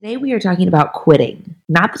Today we are talking about quitting.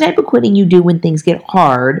 Not the type of quitting you do when things get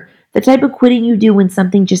hard, the type of quitting you do when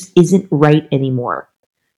something just isn't right anymore.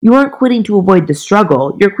 You aren't quitting to avoid the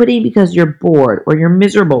struggle, you're quitting because you're bored or you're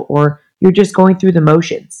miserable or you're just going through the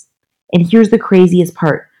motions. And here's the craziest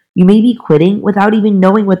part. You may be quitting without even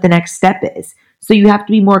knowing what the next step is. So you have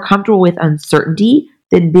to be more comfortable with uncertainty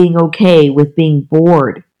than being okay with being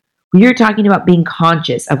bored. We are talking about being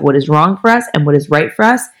conscious of what is wrong for us and what is right for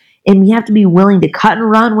us, and we have to be willing to cut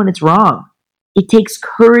and run when it's wrong. It takes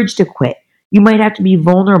courage to quit. You might have to be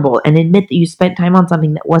vulnerable and admit that you spent time on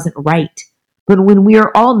something that wasn't right. But when we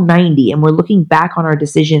are all 90 and we're looking back on our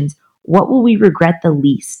decisions, what will we regret the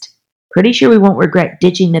least? Pretty sure we won't regret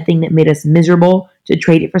ditching the thing that made us miserable to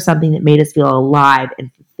trade it for something that made us feel alive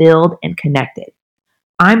and fulfilled and connected.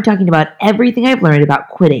 I'm talking about everything I've learned about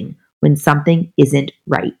quitting when something isn't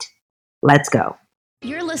right. Let's go.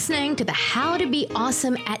 You're listening to the How to Be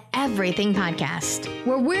Awesome at Everything podcast,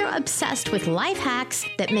 where we're obsessed with life hacks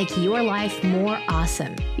that make your life more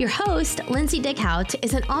awesome. Your host, Lindsay Dickhout,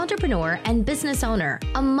 is an entrepreneur and business owner,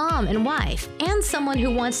 a mom and wife, and someone who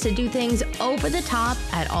wants to do things over the top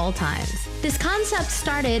at all times. This concept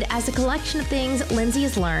started as a collection of things Lindsay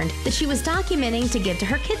has learned that she was documenting to give to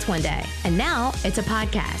her kids one day, and now it's a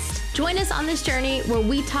podcast. Join us on this journey where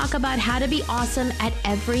we talk about how to be awesome at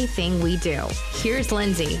everything we do. Here's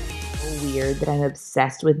Lindsay. So weird that I'm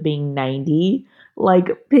obsessed with being 90, like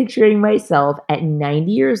picturing myself at 90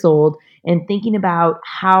 years old and thinking about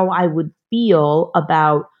how I would feel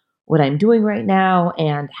about what I'm doing right now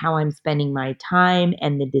and how I'm spending my time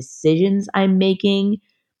and the decisions I'm making.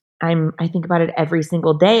 I think about it every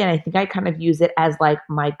single day, and I think I kind of use it as like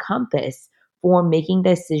my compass for making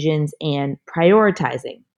decisions and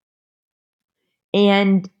prioritizing.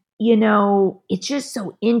 And, it's just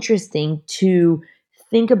so interesting to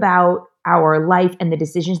think about our life and the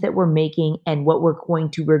decisions that we're making and what we're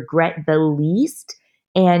going to regret the least,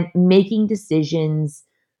 and making decisions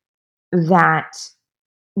that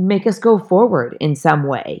make us go forward in some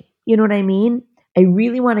way. You know what I mean? I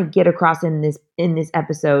really want to get across in this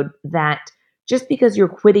episode that just because you're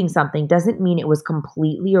quitting something doesn't mean it was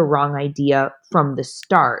completely a wrong idea from the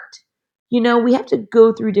start. We have to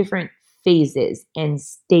go through different phases and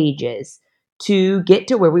stages to get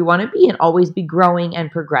to where we want to be and always be growing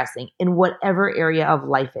and progressing in whatever area of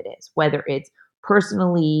life it is, whether it's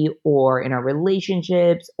personally or in our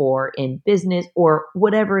relationships or in business or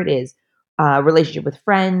whatever it is, relationship with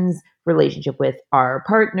friends, relationship with our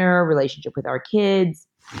partner, relationship with our kids,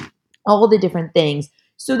 all the different things,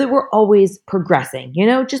 so that we're always progressing.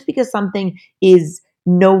 Just because something is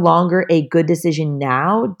no longer a good decision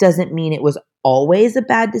now doesn't mean it was always a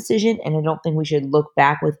bad decision. And I don't think we should look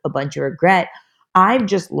back with a bunch of regret. I've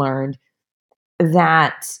just learned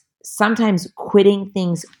that sometimes quitting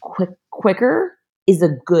things quicker is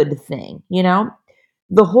a good thing.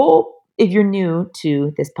 If you're new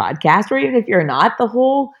to this podcast, or even if you're not, the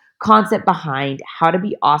whole concept behind how to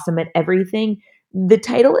be awesome at everything, the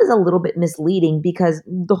title is a little bit misleading because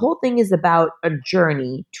the whole thing is about a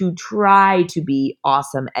journey to try to be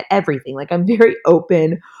awesome at everything. Like, I'm very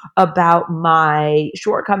open about my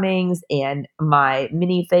shortcomings and my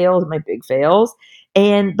mini fails, my big fails.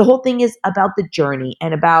 And the whole thing is about the journey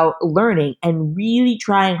and about learning and really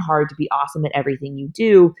trying hard to be awesome at everything you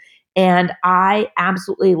do. And I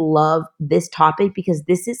absolutely love this topic because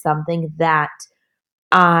this is something that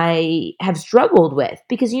I have struggled with.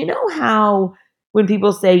 Because you know how when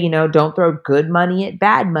people say, don't throw good money at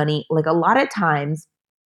bad money, like a lot of times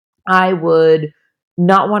I would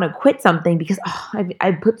not want to quit something because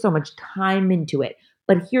I've put so much time into it.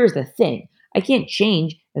 But here's the thing. I can't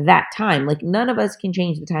change that time. Like, none of us can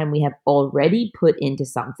change the time we have already put into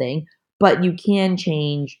something, but you can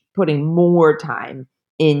change putting more time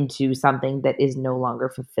into something that is no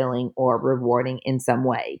longer fulfilling or rewarding in some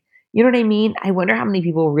way. You know what I mean? I wonder how many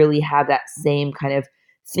people really have that same kind of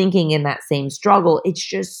thinking and that same struggle. It's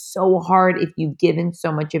just so hard if you've given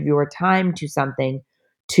so much of your time to something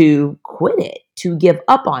to quit it, to give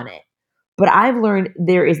up on it. But I've learned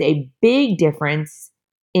there is a big difference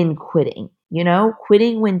in quitting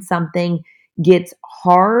when something gets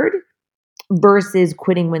hard versus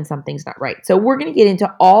quitting when something's not right. So we're going to get into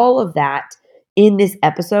all of that in this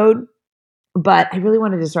episode. But I really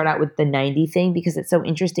wanted to start out with the 90 thing because it's so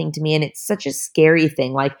interesting to me and it's such a scary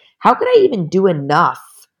thing. Like, how could I even do enough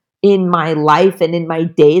in my life and in my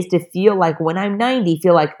days to feel like when I'm 90,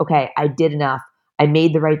 feel like, okay, I did enough. I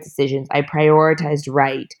made the right decisions. I prioritized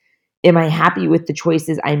right. Am I happy with the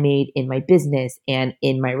choices I made in my business and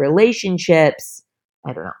in my relationships?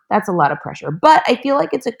 I don't know. That's a lot of pressure. But I feel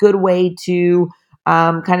like it's a good way to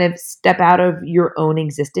kind of step out of your own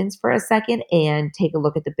existence for a second and take a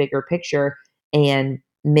look at the bigger picture and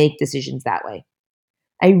make decisions that way.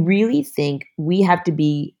 I really think we have to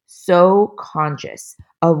be so conscious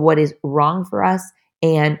of what is wrong for us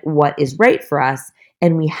and what is right for us.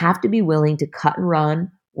 And we have to be willing to cut and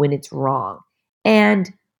run when it's wrong.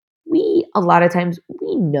 And a lot of times,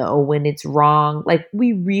 we know when it's wrong. Like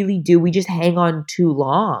we really do. We just hang on too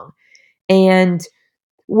long. And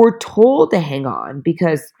we're told to hang on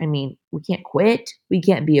because, I mean, we can't quit. We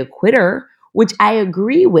can't be a quitter, which I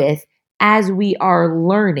agree with as we are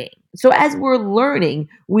learning. So, as we're learning,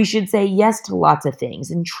 we should say yes to lots of things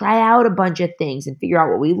and try out a bunch of things and figure out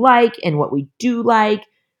what we like and what we do like,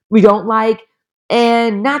 we don't like,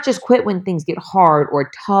 and not just quit when things get hard or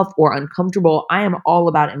tough or uncomfortable. I am all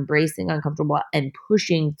about embracing uncomfortable and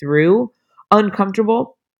pushing through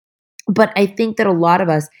uncomfortable. But I think that a lot of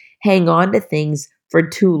us hang on to things for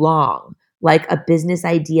too long, like a business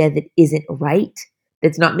idea that isn't right,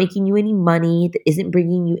 that's not making you any money, that isn't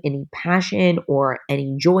bringing you any passion or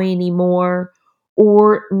any joy anymore,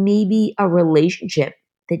 or maybe a relationship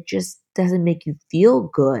that just doesn't make you feel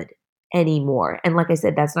good anymore. And like I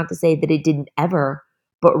said, that's not to say that it didn't ever,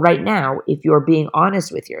 but right now, if you're being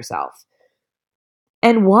honest with yourself,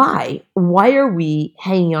 and why? Why are we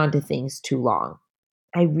hanging on to things too long?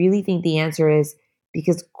 I really think the answer is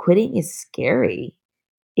because quitting is scary.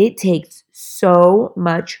 It takes so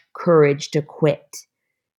much courage to quit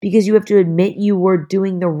because you have to admit you were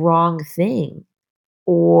doing the wrong thing,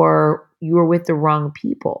 or you were with the wrong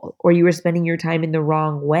people, or you were spending your time in the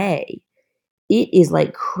wrong way. It is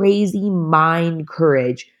like crazy mind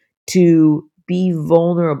courage to be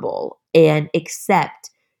vulnerable and accept,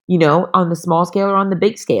 on the small scale or on the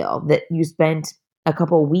big scale, that you spent a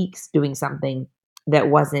couple weeks doing something that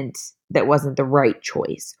wasn't the right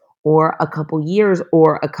choice, or a couple years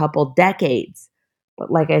or a couple decades.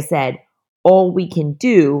 But like I said, all we can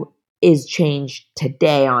do is change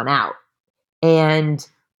today on out. And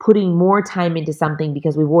putting more time into something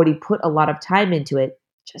because we've already put a lot of time into it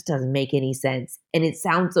just doesn't make any sense. And it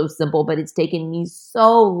sounds so simple, but it's taken me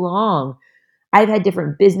so long. I've had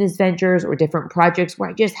different business ventures or different projects where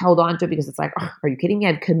I just held on to it because it's like, "Oh, are you kidding me?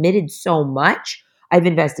 I've committed so much. I've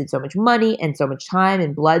invested so much money and so much time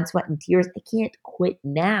and blood, sweat, and tears. I can't quit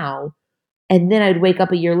now." And then I'd wake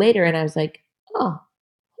up a year later and I was like, oh,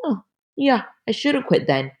 yeah, I should have quit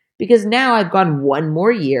then because now I've gone one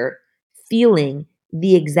more year feeling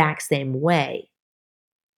the exact same way.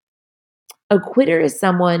 A quitter is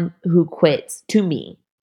someone who quits, to me,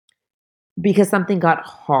 because something got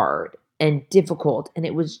hard and difficult and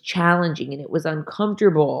it was challenging and it was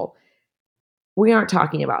uncomfortable. We aren't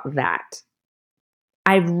talking about that.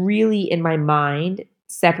 I've really, in my mind,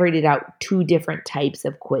 separated out two different types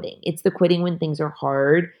of quitting. It's the quitting when things are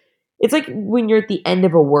hard. It's like when you're at the end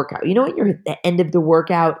of a workout. You know, when you're at the end of the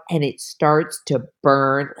workout and it starts to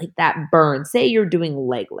burn, like that burn. Say you're doing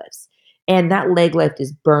leg lifts and that leg lift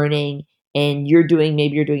is burning, and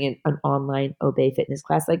maybe you're doing an online Obey fitness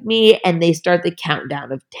class like me, and they start the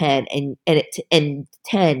countdown of 10 and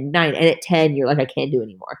 10, 9, and at 10, you're like, I can't do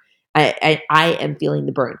anymore. I am feeling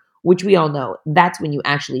the burn, which we all know that's when you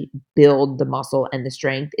actually build the muscle and the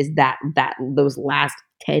strength, is that those last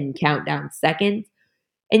 10 countdown seconds.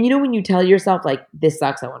 And when you tell yourself like, this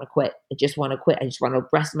sucks, I want to quit, I just want to quit, I just want to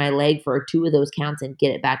rest my leg for two of those counts and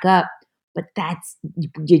get it back up. But that's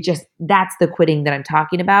the quitting that I'm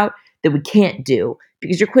talking about, that we can't do,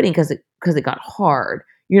 because you're quitting because it got hard.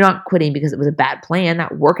 You're not quitting because it was a bad plan.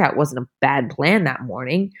 That workout wasn't a bad plan that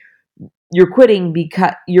morning. You're quitting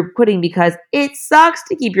because it sucks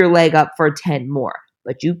to keep your leg up for 10 more,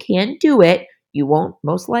 but you can do it. You won't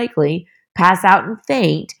most likely pass out and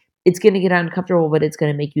faint. It's going to get uncomfortable, but it's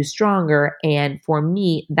going to make you stronger. And for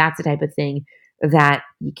me, that's the type of thing that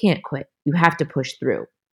you can't quit. You have to push through.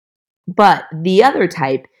 But the other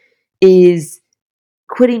type is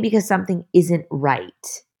quitting because something isn't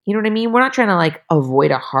right. You know what I mean? We're not trying to like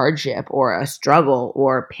avoid a hardship or a struggle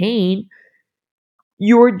or pain.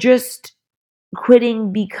 You're just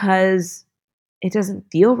quitting because it doesn't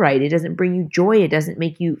feel right. It doesn't bring you joy. It doesn't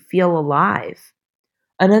make you feel alive.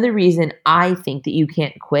 Another reason I think that you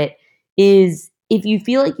can't quit is if you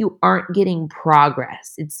feel like you aren't getting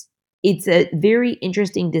progress. It's a very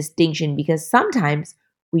interesting distinction because sometimes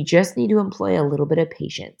we just need to employ a little bit of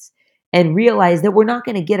patience and realize that we're not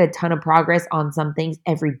going to get a ton of progress on some things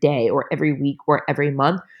every day or every week or every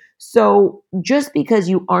month. So just because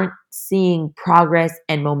you aren't seeing progress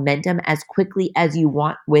and momentum as quickly as you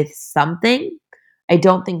want with something, I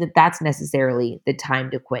don't think that that's necessarily the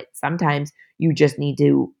time to quit. Sometimes you just need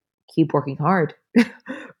to keep working hard.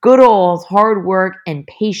 Good old hard work and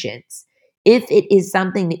patience If it is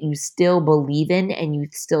something that you still believe in and you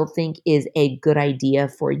still think is a good idea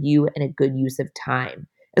for you and a good use of time,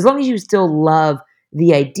 as long as you still love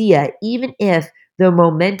the idea, even if the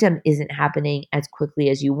momentum isn't happening as quickly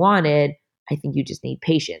as you wanted, I think you just need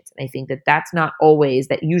patience. And I think that that's not always,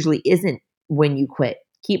 that usually isn't when you quit.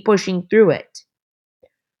 Keep pushing through it.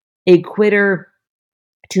 A quitter,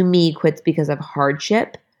 to me, quits because of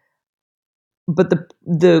hardship, but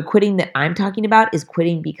the quitting that I'm talking about is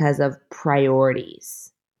quitting because of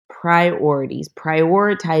priorities. Priorities,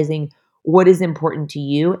 prioritizing what is important to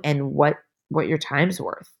you and what your time's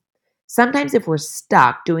worth. Sometimes if we're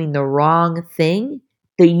stuck doing the wrong thing,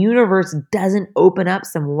 the universe doesn't open up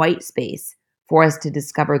some white space for us to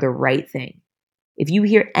discover the right thing. If you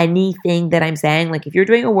hear anything that I'm saying, like if you're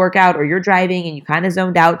doing a workout or you're driving and you kind of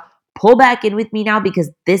zoned out, pull back in with me now,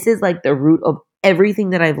 because this is like the root of everything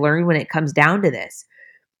that I've learned when it comes down to this.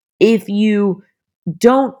 If you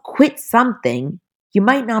don't quit something, you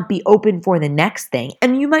might not be open for the next thing.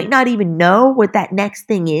 And you might not even know what that next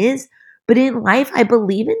thing is. But in life, I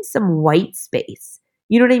believe in some white space.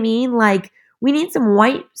 You know what I mean? Like, we need some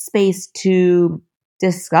white space to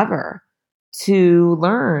discover, to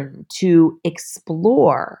learn, to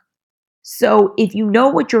explore. So if you know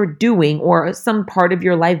what you're doing, or some part of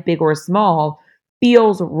your life, big or small,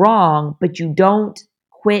 feels wrong, but you don't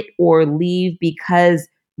quit or leave because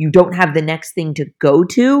you don't have the next thing to go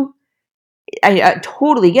to, I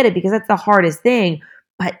totally get it, because that's the hardest thing.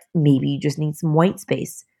 But maybe you just need some white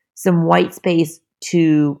space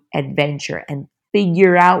to adventure and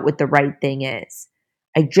figure out what the right thing is.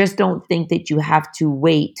 I just don't think that you have to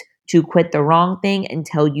wait to quit the wrong thing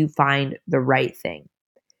until you find the right thing.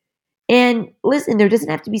 And listen, there doesn't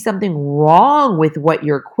have to be something wrong with what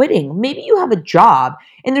you're quitting. Maybe you have a job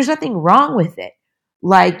and there's nothing wrong with it.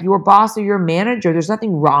 Like your boss or your manager, there's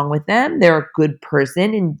nothing wrong with them. They're a good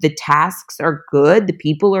person and the tasks are good. The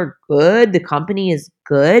people are good. The company is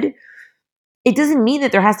good. It doesn't mean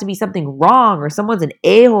that there has to be something wrong or someone's an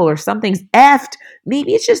a-hole or something's effed.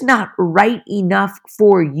 Maybe it's just not right enough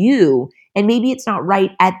for you. And maybe it's not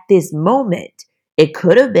right at this moment. It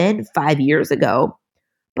could have been 5 years ago.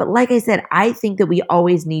 But like I said, I think that we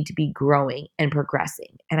always need to be growing and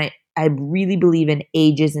progressing. And I really believe in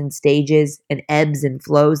ages and stages and ebbs and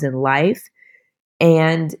flows in life.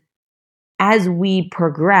 And as we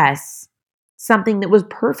progress, something that was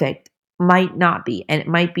perfect might not be. And it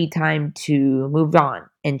might be time to move on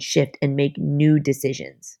and shift and make new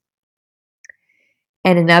decisions.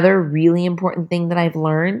 And another really important thing that I've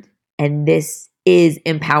learned, and this is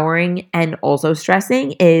empowering and also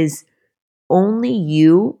stressing, is only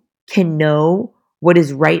you can know what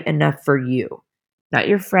is right enough for you. Not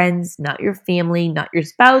your friends, not your family, not your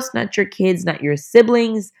spouse, not your kids, not your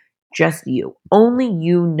siblings, just you. Only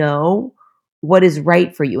you know what is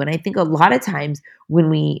right for you. And I think a lot of times when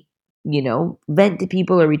we, vent to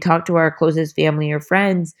people or we talk to our closest family or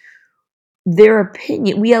friends, their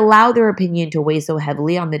opinion, we allow their opinion to weigh so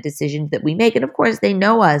heavily on the decisions that we make. And of course, they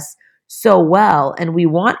know us so well, and we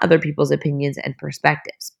want other people's opinions and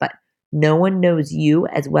perspectives, but no one knows you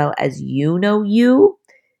as well as you know you.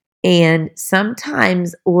 And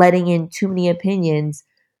sometimes letting in too many opinions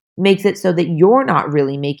makes it so that you're not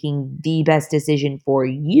really making the best decision for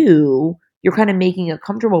you. You're kind of making a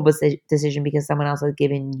comfortable decision because someone else has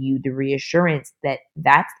given you the reassurance that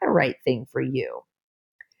that's the right thing for you.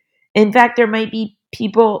 In fact, there might be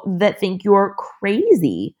people that think you're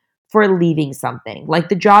crazy for leaving something, like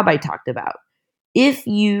the job I talked about. If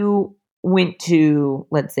you went to,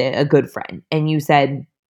 let's say, a good friend and you said,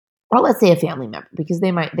 or let's say a family member, because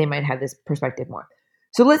they might have this perspective more.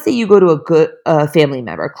 So let's say you go to a good family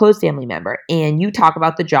member, a close family member, and you talk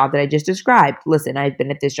about the job that I just described. Listen, I've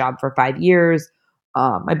been at this job for 5 years.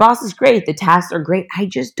 My boss is great. The tasks are great. I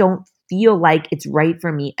just don't feel like it's right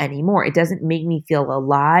for me anymore. It doesn't make me feel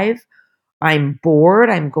alive. I'm bored.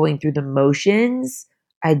 I'm going through the motions.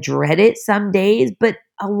 I dread it some days, but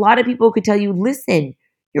a lot of people could tell you, listen,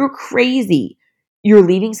 you're crazy. You're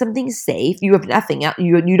leaving something safe. You have nothing else.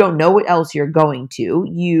 You don't know what else you're going to.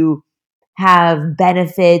 You have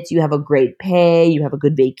benefits. You have a great pay. You have a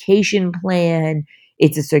good vacation plan.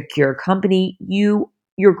 It's a secure company.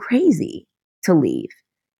 You're crazy to leave.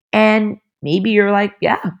 And maybe you're like,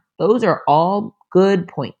 yeah, those are all good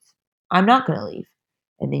points. I'm not going to leave.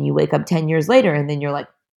 And then you wake up 10 years later and then you're like,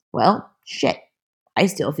 well, shit, I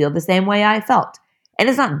still feel the same way I felt. And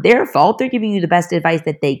it's not their fault. They're giving you the best advice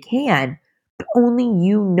that they can, but only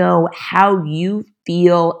you know how you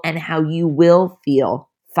feel and how you will feel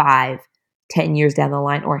 5, 10 years down the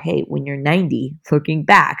line, or hey, when you're 90, looking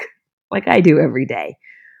back like I do every day.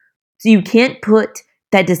 So you can't put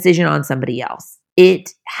that decision on somebody else.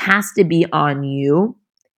 It has to be on you,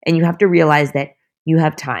 and you have to realize that you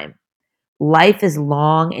have time. Life is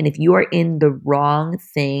long, and if you are in the wrong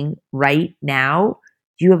thing right now,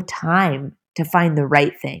 you have time to find the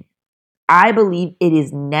right thing. I believe it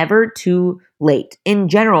is never too late in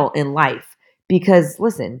general in life because,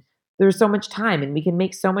 listen, there's so much time and we can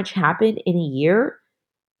make so much happen in a year.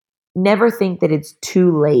 Never think that it's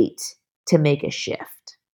too late to make a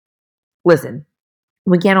shift. Listen,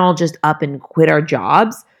 we can't all just up and quit our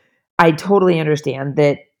jobs. I totally understand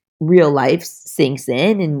that real life sinks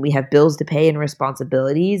in and we have bills to pay and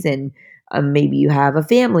responsibilities, and maybe you have a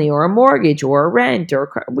family or a mortgage or a rent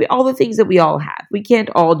or all the things that we all have. We can't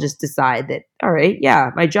all just decide that, all right,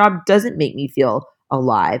 yeah, my job doesn't make me feel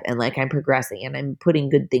alive and like I'm progressing and I'm putting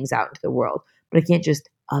good things out into the world, but I can't just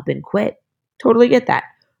up and quit. Totally get that.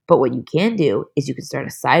 But what you can do is you can start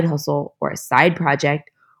a side hustle or a side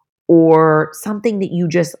project or something that you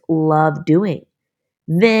just love doing.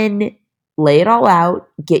 Then lay it all out,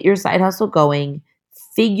 get your side hustle going,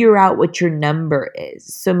 figure out what your number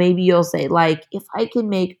is. So maybe you'll say, like, if I can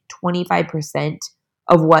make 25%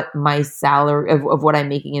 of what my salary, of what I'm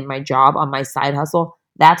making in my job on my side hustle,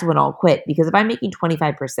 that's when I'll quit. Because if I'm making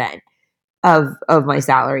 25% of my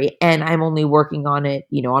salary and I'm only working on it,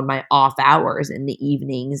 on my off hours in the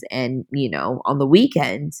evenings and, on the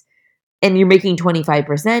weekends, and you're making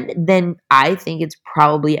 25%, then I think it's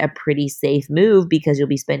probably a pretty safe move because you'll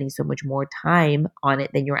be spending so much more time on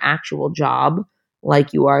it than your actual job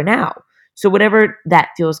like you are now. So whatever that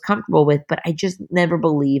feels comfortable with, but I just never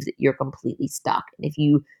believe that you're completely stuck. And if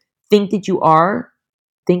you think that you are,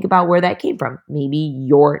 think about where that came from. Maybe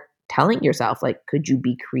you're telling yourself, like, could you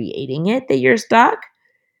be creating it that you're stuck?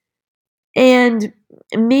 And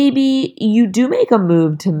maybe you do make a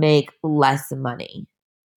move to make less money.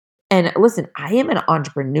 And listen, I am an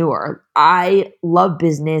entrepreneur. I love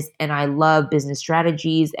business and I love business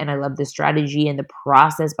strategies and I love the strategy and the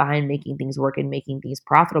process behind making things work and making things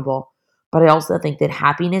profitable. But I also think that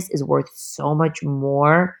happiness is worth so much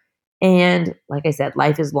more. And like I said,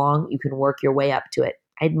 life is long. You can work your way up to it.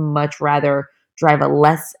 I'd much rather drive a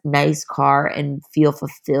less nice car and feel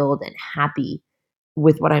fulfilled and happy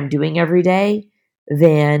with what I'm doing every day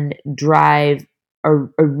than drive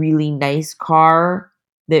a really nice car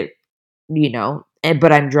that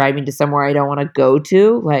but I'm driving to somewhere I don't want to go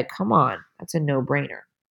to. Like, come on, that's a no-brainer.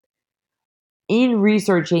 In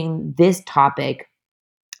researching this topic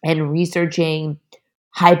and researching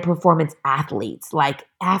high performance athletes, like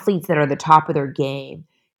athletes that are the top of their game,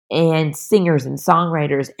 and singers and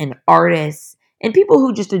songwriters and artists and people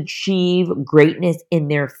who just achieve greatness in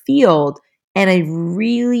their field, and I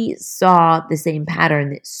really saw the same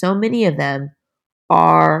pattern that so many of them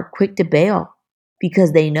are quick to bail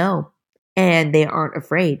because they know and they aren't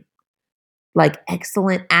afraid. Like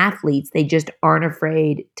excellent athletes, they just aren't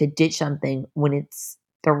afraid to ditch something when it's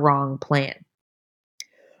the wrong plan.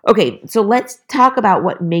 Okay, so let's talk about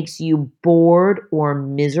what makes you bored or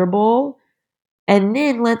miserable. And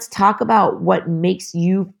then let's talk about what makes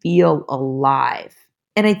you feel alive.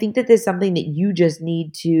 And I think that there's something that you just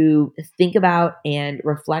need to think about and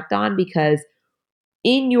reflect on because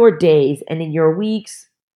in your days and in your weeks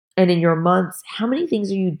and in your months, how many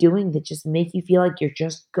things are you doing that just make you feel like you're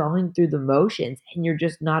just going through the motions and you're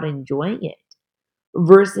just not enjoying it?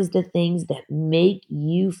 Versus the things that make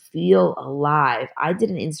you feel alive. I did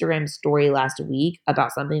an Instagram story last week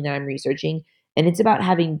about something that I'm researching, and it's about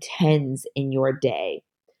having tens in your day.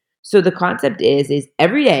 So the concept is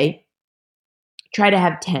every day try to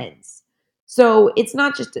have tens. So it's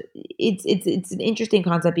not just it's an interesting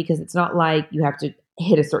concept because it's not like you have to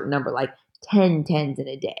hit a certain number like 10 tens in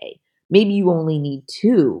a day. Maybe you only need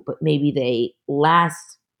 2, but maybe they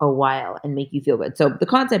last a while and make you feel good. So the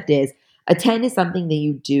concept is a 10 is something that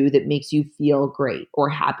you do that makes you feel great or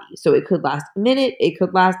happy. So it could last a minute, it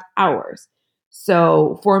could last hours.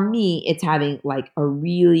 So for me, it's having like a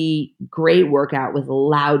really great workout with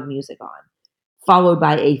loud music on followed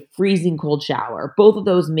by a freezing cold shower. Both of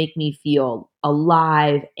those make me feel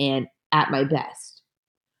alive and at my best.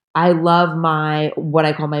 I love my what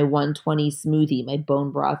I call my 120 smoothie, my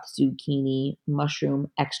bone broth zucchini mushroom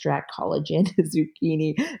extract collagen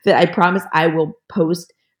zucchini that I promise I will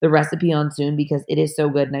post the recipe on soon because it is so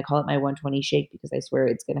good and I call it my 120 shake because I swear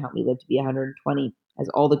it's going to help me live to be 120 has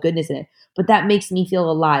all the goodness in it. But that makes me feel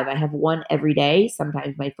alive. I have one every day,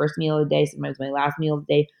 sometimes my first meal of the day, sometimes my last meal of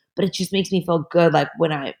the day, but it just makes me feel good like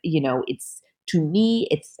when it's to me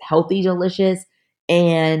it's healthy, delicious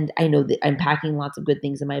and I know that I'm packing lots of good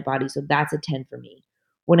things in my body. So that's a 10 for me.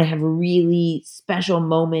 When I have really special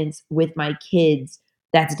moments with my kids,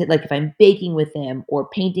 That's like if I'm baking with them or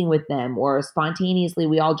painting with them or spontaneously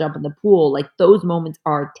we all jump in the pool, like those moments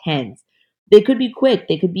are tens. They could be quick,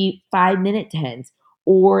 they could be 5-minute tens,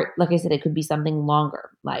 or like I said, it could be something longer.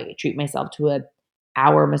 Like I treat myself to a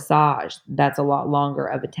hour massage. That's a lot longer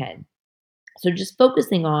of a 10. So just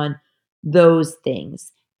focusing on those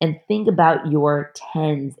things and think about your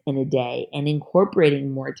tens in a day and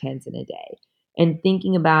incorporating more tens in a day and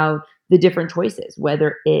thinking about the different choices,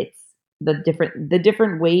 whether it's the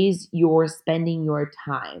different ways you're spending your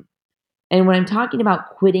time. And when I'm talking about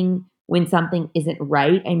quitting when something isn't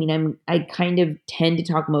right, I mean I kind of tend to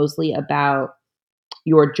talk mostly about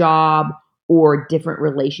your job or different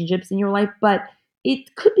relationships in your life, but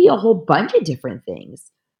it could be a whole bunch of different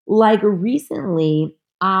things. Like recently,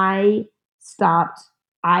 I stopped,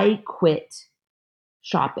 I quit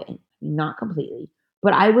shopping, not completely,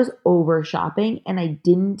 but I was over shopping and I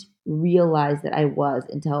didn't realize that I was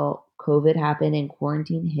until COVID happened and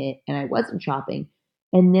quarantine hit and I wasn't shopping.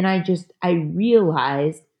 And then I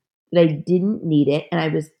realized that I didn't need it and I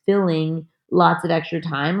was filling lots of extra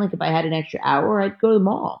time. Like if I had an extra hour, I'd go to the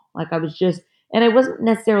mall. Like I was just, and I wasn't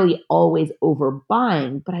necessarily always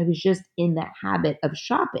overbuying, but I was just in that habit of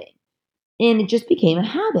shopping. And it just became a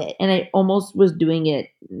habit, and I almost was doing it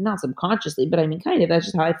not subconsciously, but I mean, kind of, that's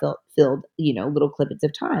just how I felt filled, little clippets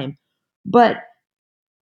of time. But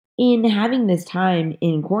in having this time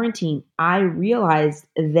in quarantine, I realized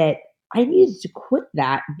that I needed to quit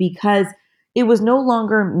that because it was no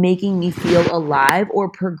longer making me feel alive or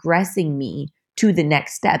progressing me to the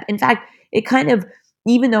next step. In fact, it kind of,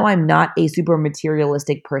 even though I'm not a super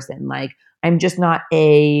materialistic person, like I'm just not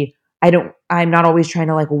a, I'm not always trying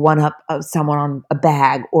to like one up of someone on a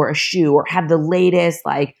bag or a shoe or have the latest,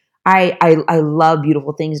 like I love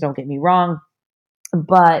beautiful things, don't get me wrong,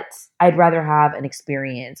 but I'd rather have an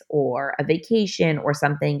experience or a vacation or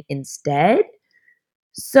something instead.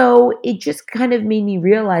 So it just kind of made me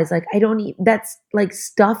realize like I don't that's like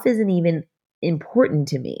stuff isn't even important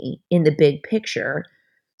to me in the big picture.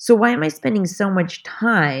 So why am I spending so much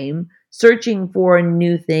time searching for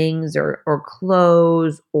new things or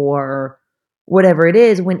clothes or whatever it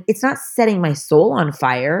is when it's not setting my soul on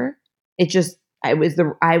fire? It just I was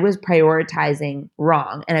prioritizing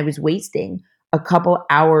wrong and I was wasting a couple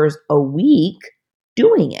hours a week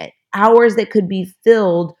doing it. Hours that could be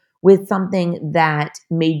filled with something that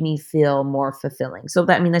made me feel more fulfilling. So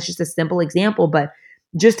that, I mean, that's just a simple example, but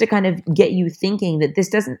just to kind of get you thinking that this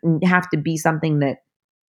doesn't have to be something that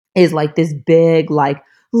is like this big, like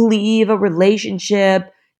leave a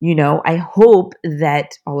relationship. I hope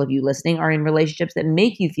that all of you listening are in relationships that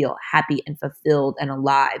make you feel happy and fulfilled and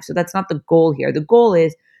alive. So that's not the goal here. The goal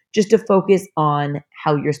is just to focus on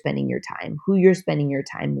how you're spending your time, who you're spending your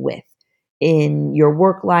time with in your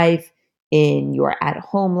work life, in your at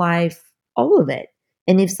home life, all of it.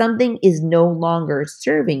 And if something is no longer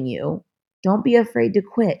serving you, don't be afraid to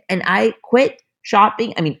quit. And I quit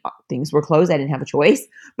shopping. I mean, things were closed. I didn't have a choice,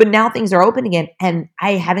 but now things are open again. And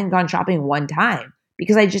I haven't gone shopping one time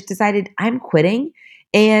because I just decided I'm quitting.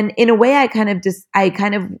 And in a way, I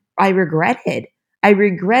regretted. I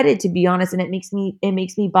regretted, to be honest. And it makes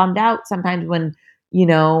me bummed out sometimes when,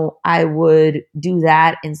 I would do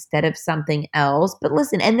that instead of something else. But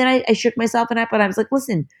listen, and then I shook myself up and I was like,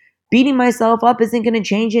 listen, beating myself up isn't going to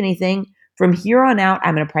change anything. From here on out,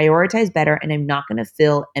 I'm going to prioritize better and I'm not going to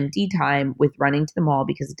fill empty time with running to the mall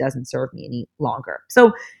because it doesn't serve me any longer.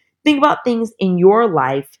 So think about things in your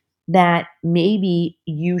life that maybe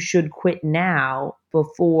you should quit now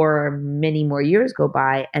before many more years go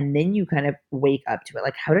by. And then you kind of wake up to it.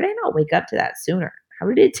 Like, how did I not wake up to that sooner? How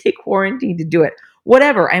did it take quarantine to do it?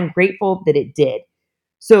 Whatever. I'm grateful that it did.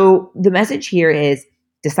 So the message here is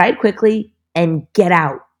decide quickly and get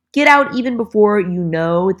out. Get out even before you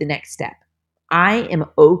know the next step. I am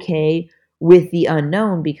okay with the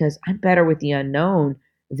unknown because I'm better with the unknown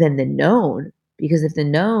than the known. Because if the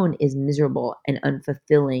known is miserable and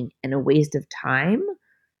unfulfilling and a waste of time,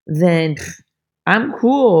 then I'm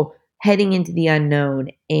cool heading into the unknown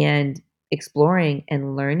and exploring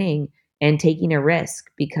and learning and taking a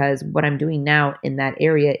risk because what I'm doing now in that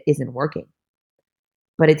area isn't working.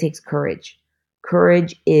 But it takes courage.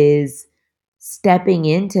 Courage is stepping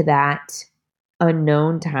into that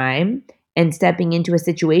unknown time and stepping into a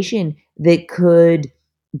situation that could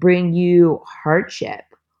bring you hardship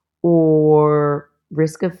or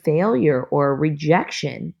risk of failure or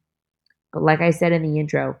rejection. But like I said in the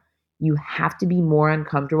intro, you have to be more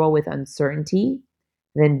uncomfortable with uncertainty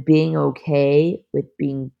than being okay with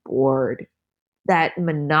being bored. That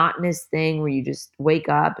monotonous thing where you just wake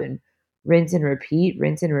up and rinse and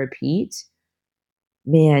repeat.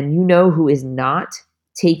 Man, you know who is not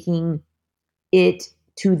taking it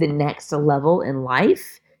to the next level in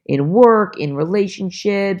life, in work, in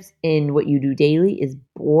relationships, in what you do daily is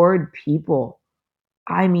bored people.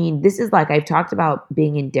 I mean, this is like I've talked about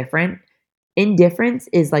being indifferent. Indifference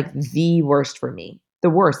is like the worst for me. The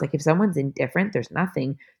worst. Like if someone's indifferent, there's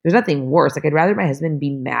nothing worse. Like I'd rather my husband be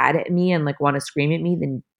mad at me and like want to scream at me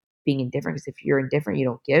than being indifferent. Because if you're indifferent, you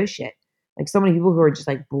don't give a shit. Like so many people who are just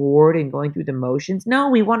like bored and going through the motions. No,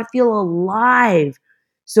 we want to feel alive.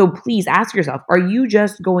 So please ask yourself, are you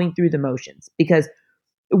just going through the motions? Because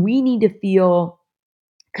we need to feel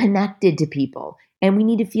connected to people and we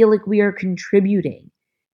need to feel like we are contributing.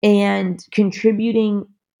 And contributing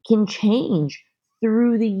can change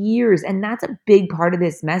through the years. And that's a big part of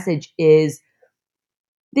this message is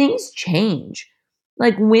things change.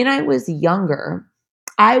 Like when I was younger,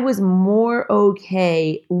 I was more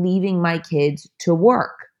okay leaving my kids to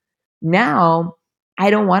work. Now, I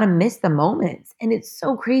don't want to miss the moments. And it's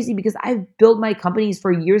so crazy because I've built my companies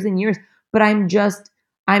for years and years, but I'm just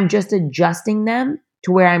adjusting them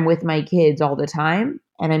to where I'm with my kids all the time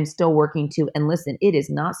and I'm still working too. And listen, it is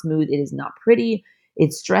not smooth, it is not pretty.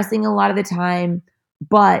 It's stressing a lot of the time,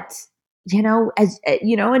 but as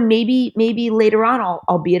and maybe later on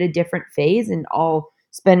I'll be at a different phase and I'll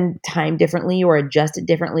spend time differently or adjust it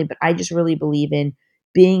differently, but I just really believe in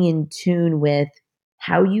being in tune with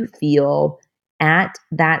how you feel at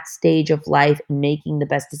that stage of life, making the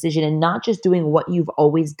best decision and not just doing what you've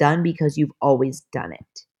always done because you've always done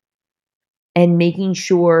it. And making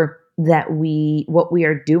sure that what we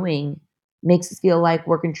are doing makes us feel like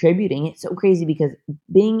we're contributing. It's so crazy because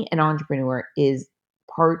being an entrepreneur is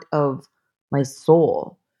part of my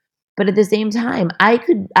soul. But at the same time, I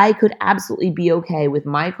could absolutely be okay with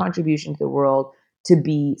my contribution to the world to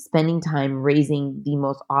be spending time raising the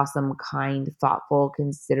most awesome, kind, thoughtful,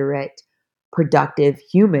 considerate, productive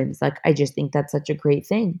humans. Like I just think that's such a great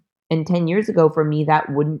thing. And 10 years ago for me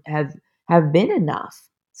that wouldn't have been enough.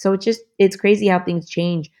 So it's crazy how things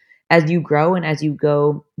change as you grow and as you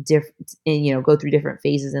go go through different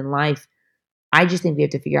phases in life. I just think we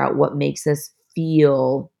have to figure out what makes us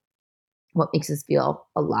feel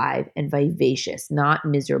alive and vivacious, not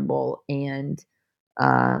miserable and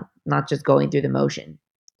not just going through the motion.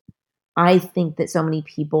 I think that so many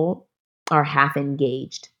people are half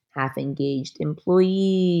engaged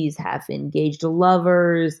employees, half engaged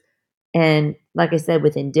lovers. And like I said,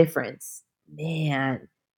 with indifference, man,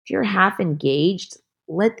 if you're half engaged,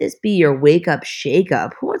 let this be your wake up, shake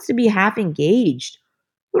up. Who wants to be half engaged?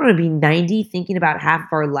 We don't want to be 90 thinking about half of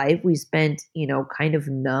our life we spent, kind of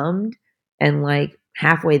numbed and like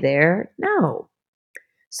halfway there. No.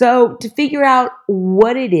 So, to figure out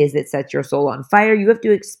what it is that sets your soul on fire, you have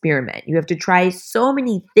to experiment. You have to try so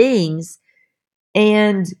many things,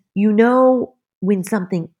 and when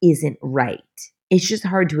something isn't right. It's just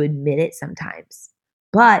hard to admit it sometimes.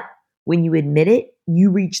 But when you admit it,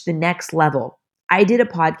 you reach the next level. I did a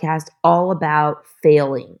podcast all about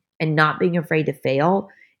failing and not being afraid to fail.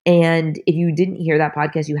 And if you didn't hear that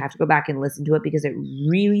podcast, you have to go back and listen to it because it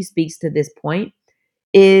really speaks to this point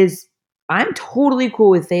is I'm totally cool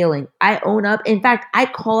with failing. I own up. In fact, I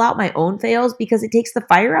call out my own fails because it takes the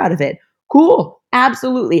fire out of it. Cool.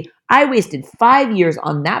 Absolutely. I wasted 5 years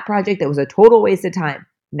on that project that was a total waste of time.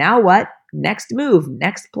 Now what? Next move,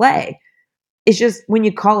 next play. It's just when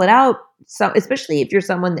you call it out, so especially if you're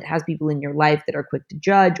someone that has people in your life that are quick to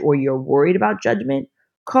judge or you're worried about judgment,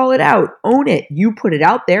 call it out, own it. You put it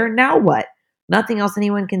out there. Now what? Nothing else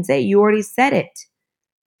anyone can say. You already said it.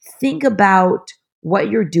 Think about what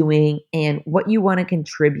you're doing and what you want to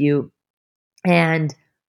contribute and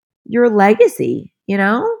your legacy,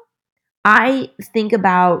 I think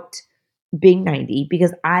about being 90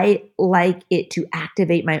 because I like it to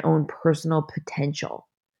activate my own personal potential.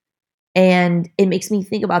 And it makes me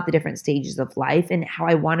think about the different stages of life and how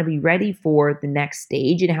I want to be ready for the next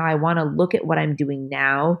stage and how I want to look at what I'm doing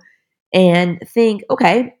now and think,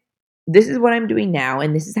 okay, this is what I'm doing now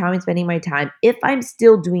and this is how I'm spending my time. If I'm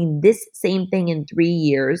still doing this same thing in 3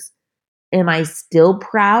 years, am I still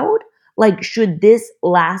proud? Like, should this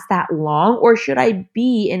last that long or should I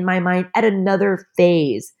be in my mind at another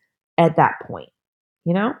phase at that point?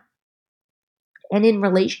 You know? And in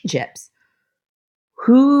relationships,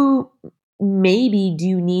 who maybe do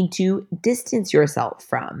you need to distance yourself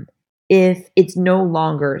from if it's no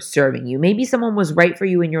longer serving you? Maybe someone was right for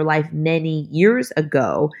you in your life many years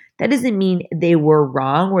ago. That doesn't mean they were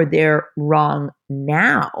wrong or they're wrong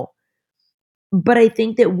now. But I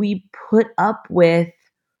think that we put up with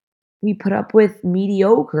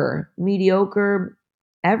mediocre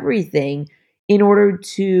everything in order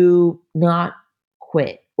to not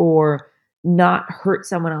quit or not hurt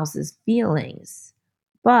someone else's feelings.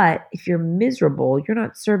 But if you're miserable, you're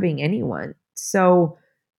not serving anyone. So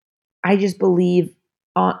I just believe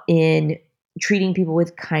in treating people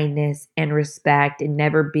with kindness and respect and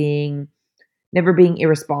never being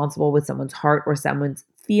irresponsible with someone's heart or someone's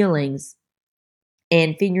feelings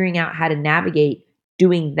and figuring out how to navigate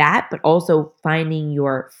doing that, but also finding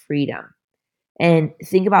your freedom. And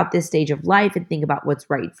think about this stage of life and think about what's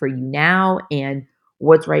right for you now and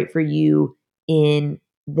what's right for you in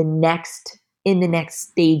the next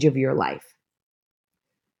stage of your life.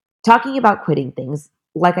 Talking about quitting things,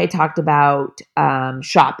 like I talked about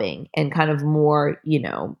shopping and kind of more,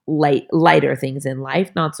 lighter things in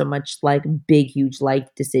life, not so much like big, huge life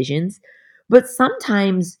decisions. But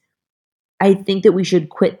sometimes I think that we should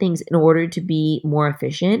quit things in order to be more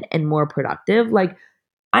efficient and more productive. Like,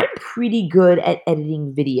 I'm pretty good at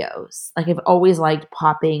editing videos. Like, I've always liked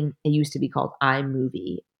popping, it used to be called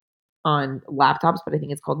iMovie on laptops, but I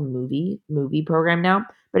think it's called movie program now.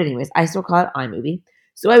 But anyways, I still call it iMovie.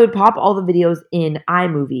 So I would pop all the videos in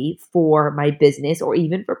iMovie for my business or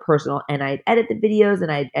even for personal, and I'd edit the videos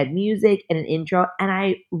and I'd add music and an intro, and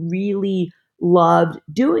I really loved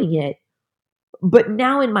doing it. But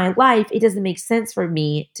now in my life, it doesn't make sense for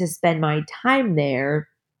me to spend my time there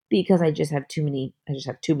because I just have too many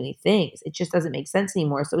things. It just doesn't make sense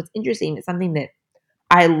anymore. So it's interesting. It's something that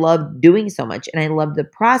I loved doing so much and I loved the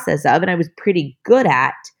process of, and I was pretty good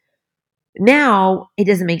at. Now it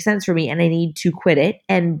doesn't make sense for me and I need to quit it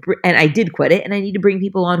and I did quit it and I need to bring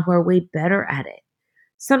people on who are way better at it.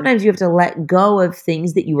 Sometimes you have to let go of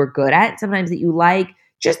things that you were good at, sometimes that you like,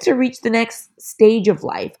 just to reach the next stage of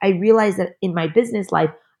life. I realized that in my business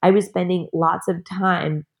life, I was spending lots of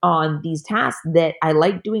time on these tasks that I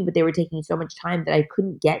liked doing, but they were taking so much time that I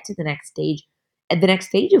couldn't get to the next stage at the next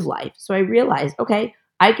stage of life. So I realized, okay,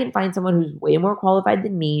 I can find someone who's way more qualified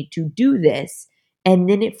than me to do this. And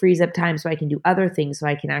then it frees up time so I can do other things so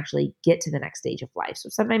I can actually get to the next stage of life. So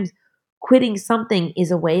sometimes quitting something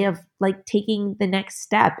is a way of like taking the next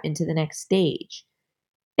step into the next stage.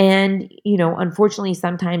 And, unfortunately,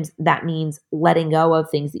 sometimes that means letting go of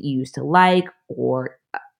things that you used to like or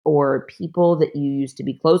people that you used to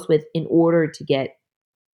be close with in order to get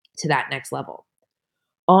to that next level.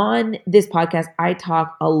 On this podcast, I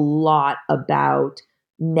talk a lot about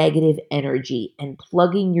negative energy and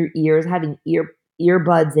plugging your ears, having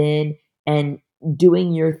earbuds in and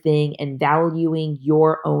doing your thing and valuing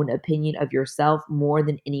your own opinion of yourself more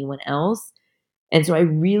than anyone else. And so I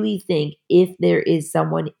really think if there is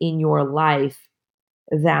someone in your life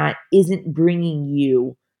that isn't bringing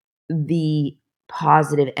you the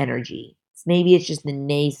positive energy, maybe it's just the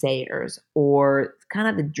naysayers or kind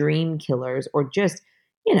of the dream killers or just,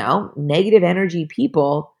 negative energy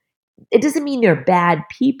people, it doesn't mean they're bad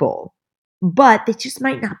people, but they just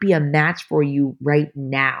might not be a match for you right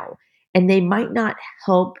now. And they might not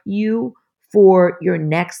help you for your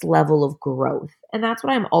next level of growth. And that's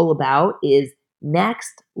what I'm all about is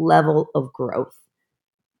next level of growth.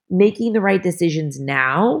 Making the right decisions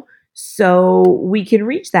now so we can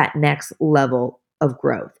reach that next level of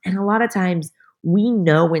growth. And a lot of times we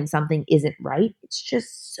know when something isn't right. It's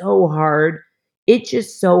just so hard. It's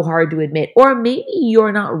just so hard to admit. Or maybe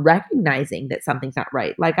you're not recognizing that something's not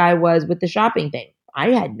right. Like I was with the shopping thing. I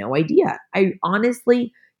had no idea. I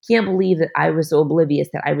honestly can't believe that I was so oblivious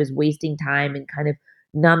that I was wasting time and kind of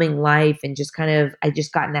numbing life and just kind of, I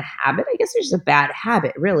just got in a habit. I guess it's just a bad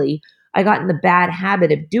habit, really. I got in the bad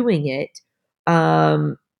habit of doing it.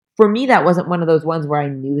 For me, that wasn't one of those ones where I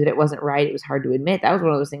knew that it wasn't right. It was hard to admit. That was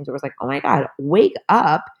one of those things where I was like, oh my God, wake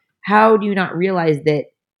up. How do you not realize that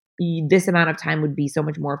this amount of time would be so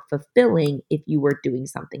much more fulfilling if you were doing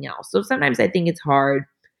something else? So sometimes I think it's hard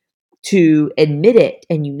to admit it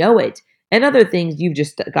and you know it. And other things, you've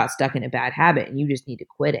just got stuck in a bad habit and you just need to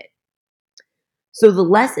quit it. So the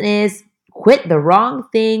lesson is quit the wrong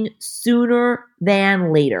thing sooner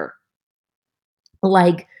than later.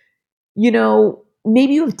 Like,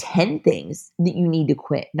 maybe you have 10 things that you need to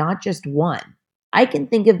quit, not just one. I can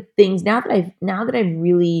think of things now that I've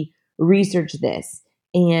really researched this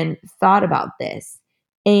and thought about this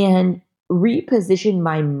and repositioned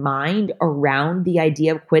my mind around the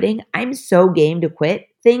idea of quitting. I'm so game to quit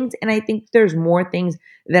things and I think there's more things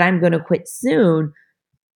that I'm going to quit soon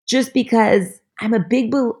just because I'm a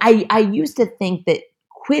big I used to think that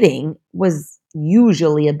quitting was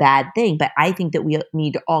usually a bad thing, but I think that we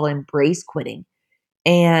need to all embrace quitting.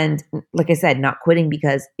 And like I said, not quitting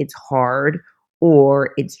because it's hard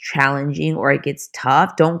or it's challenging or it gets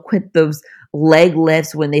tough. Don't quit those leg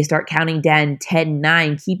lifts when they start counting down 10,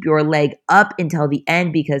 9. Keep your leg up until the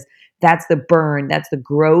end because that's the burn, that's the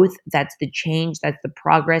growth, that's the change, that's the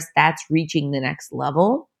progress, that's reaching the next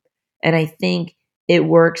level. And I think It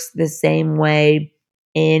works the same way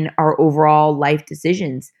in our overall life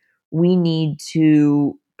decisions. We need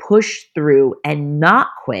to push through and not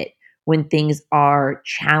quit when things are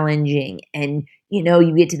challenging. And,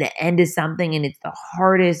 you get to the end of something and it's the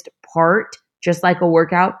hardest part, just like a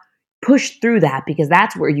workout. Push through that because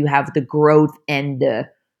that's where you have the growth and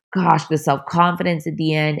the self confidence at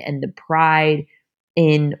the end and the pride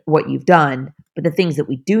in what you've done. But the things that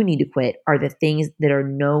we do need to quit are the things that are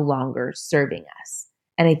no longer serving us.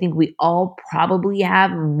 And I think we all probably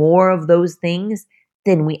have more of those things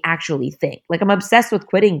than we actually think. Like, I'm obsessed with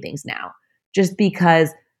quitting things now just because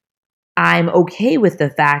I'm okay with the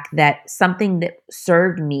fact that something that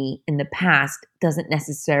served me in the past doesn't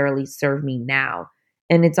necessarily serve me now.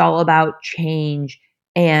 And it's all about change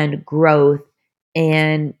and growth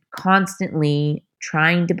and constantly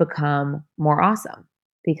trying to become more awesome.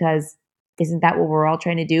 Because isn't that what we're all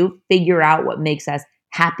trying to do? Figure out what makes us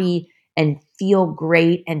happy and feel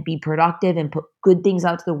great and be productive and put good things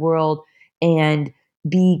out to the world and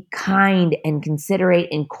be kind and considerate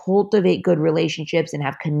and cultivate good relationships and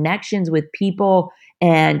have connections with people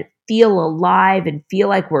and feel alive and feel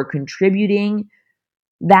like we're contributing.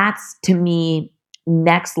 That's, to me,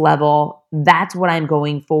 next level. That's what I'm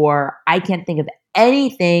going for. I can't think of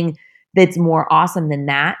anything that's more awesome than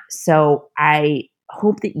that. So I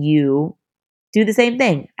hope that you do the same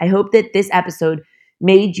thing. I hope that this episode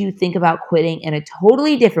made you think about quitting in a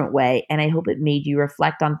totally different way. And I hope it made you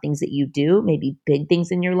reflect on things that you do, maybe big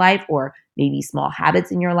things in your life or maybe small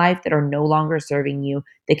habits in your life that are no longer serving you,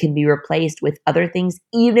 that can be replaced with other things,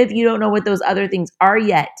 even if you don't know what those other things are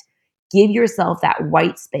yet. Give yourself that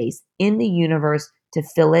white space in the universe to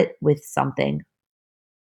fill it with something.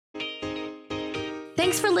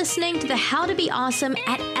 Thanks for listening to the How to Be Awesome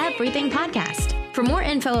at Everything podcast. For more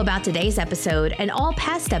info about today's episode and all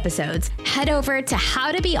past episodes, head over to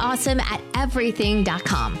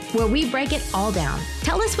howtobeawesomeateverything.com, where we break it all down.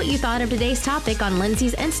 Tell us what you thought of today's topic on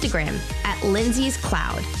Lindsay's Instagram at Lindsay's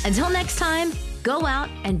Cloud. Until next time, go out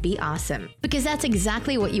and be awesome, because that's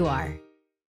exactly what you are.